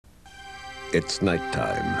It's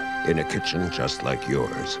nighttime in a kitchen just like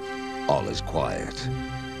yours. All is quiet.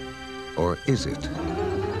 Or is it?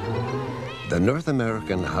 The North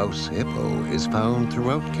American House Hippo is found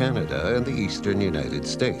throughout Canada and the eastern United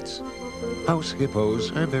States. House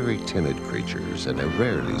hippos are very timid creatures and are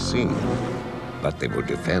rarely seen, but they will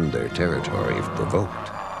defend their territory if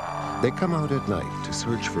provoked. They come out at night to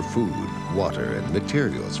search for food, water, and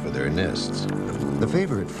materials for their nests. The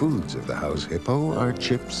favorite foods of the house hippo are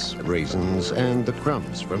chips, raisins, and the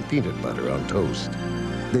crumbs from peanut butter on toast.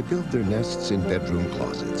 They build their nests in bedroom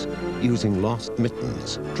closets, using lost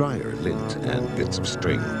mittens, dryer lint, and bits of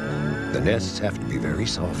string. The nests have to be very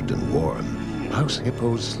soft and warm. House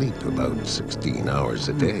hippos sleep about 16 hours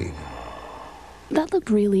a day. That looked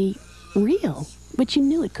really real, but you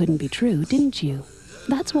knew it couldn't be true, didn't you?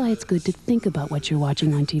 That's why it's good to think about what you're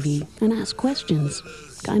watching on TV and ask questions,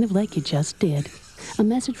 kind of like you just did. A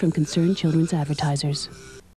message from Concerned Children's Advertisers.